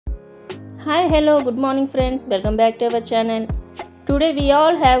Hi, hello, good morning friends. Welcome back to our channel. Today we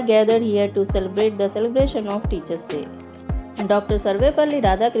all have gathered here to celebrate the celebration of Teachers' Day. Dr. Sarvepalli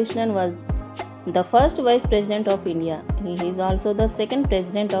Radhakrishnan was the first Vice President of India. He is also the second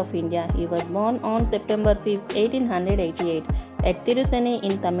President of India. He was born on September 5, 1888 at Tirutani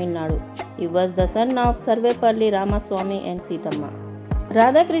in Tamil Nadu. He was the son of Sarvepalli Ramaswamy and Sithamma.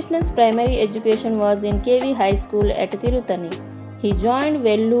 Radhakrishnan's primary education was in KV High School at Tirutani. He joined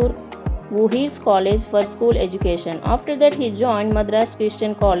Vellore Wuhir's College for school education. After that, he joined Madras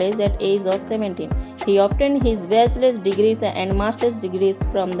Christian College at age of 17. He obtained his bachelor's degrees and master's degrees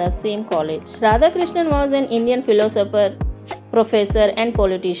from the same college. Radhakrishnan was an Indian philosopher, professor and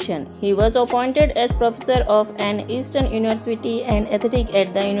politician. He was appointed as professor of an Eastern University and ethics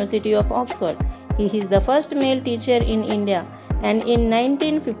at the University of Oxford. He is the first male teacher in India, and in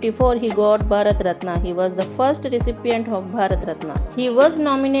 1954 he got Bharat Ratna. He was the first recipient of Bharat Ratna. He was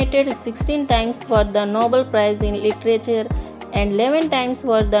nominated 16 times for the Nobel Prize in Literature and 11 times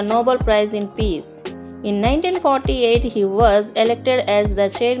for the Nobel Prize in Peace. In 1948 he was elected as the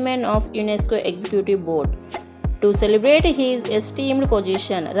chairman of UNESCO Executive Board. To celebrate his esteemed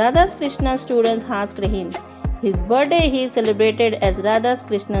position, Radhakrishnan students asked him his birthday he celebrated as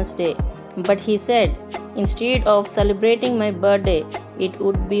Radhakrishnan's Day. But he said, instead of celebrating my birthday, it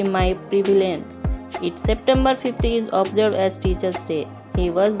would be my privilege. It's September 5th is observed as Teachers' Day. He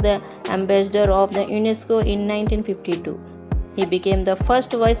was the ambassador of the UNESCO in 1952. He became the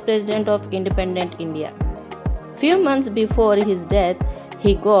first Vice President of independent India. Few months before his death,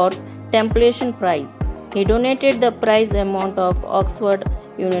 he got Templation Prize. He donated the prize amount of Oxford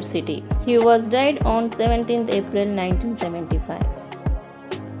University. He was died on 17th April 1975.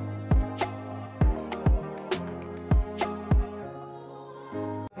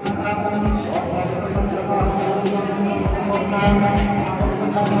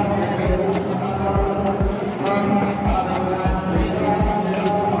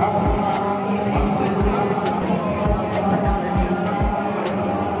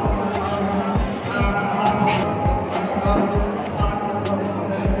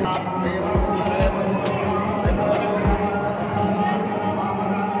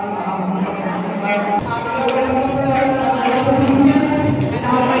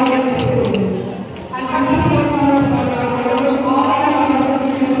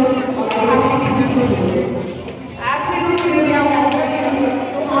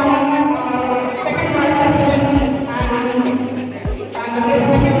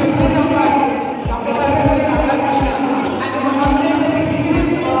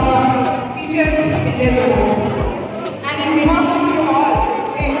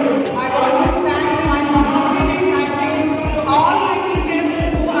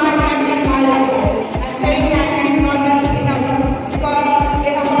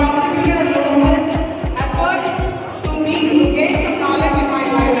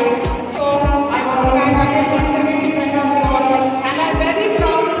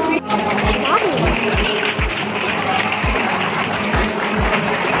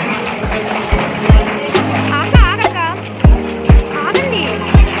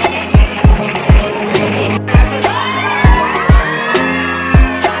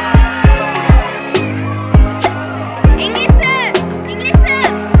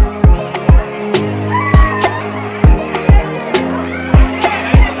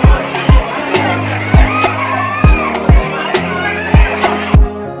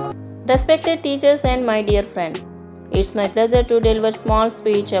 Respected teachers and my dear friends, it's my pleasure to deliver a small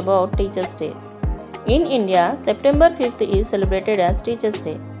speech about Teachers' Day. In India, September 5th is celebrated as Teachers'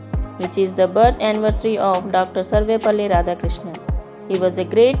 Day, which is the birth anniversary of Dr. Sarvepalli Radhakrishnan. He was a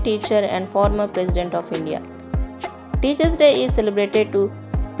great teacher and former President of India. Teachers' Day is celebrated to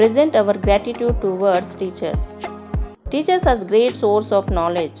present our gratitude towards teachers. Teachers are a great source of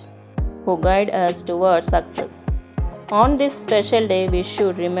knowledge who guide us towards success. On this special day, we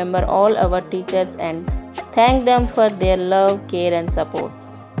should remember all our teachers and thank them for their love, care and support.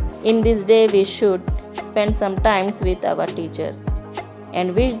 In this day, we should spend some time with our teachers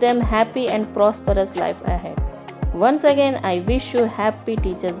and wish them happy and prosperous life ahead. Once again, I wish you happy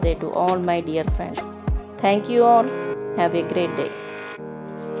Teachers' Day to all my dear friends. Thank you all. Have a great day.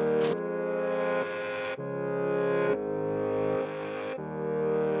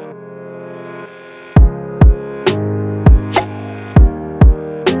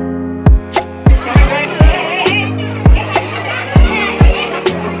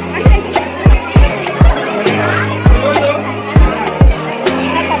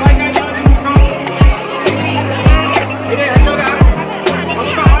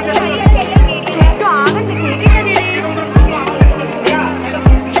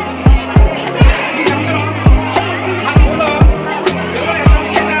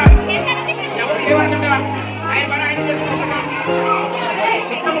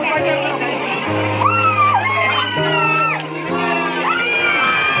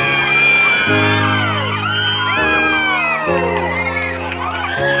 Bye.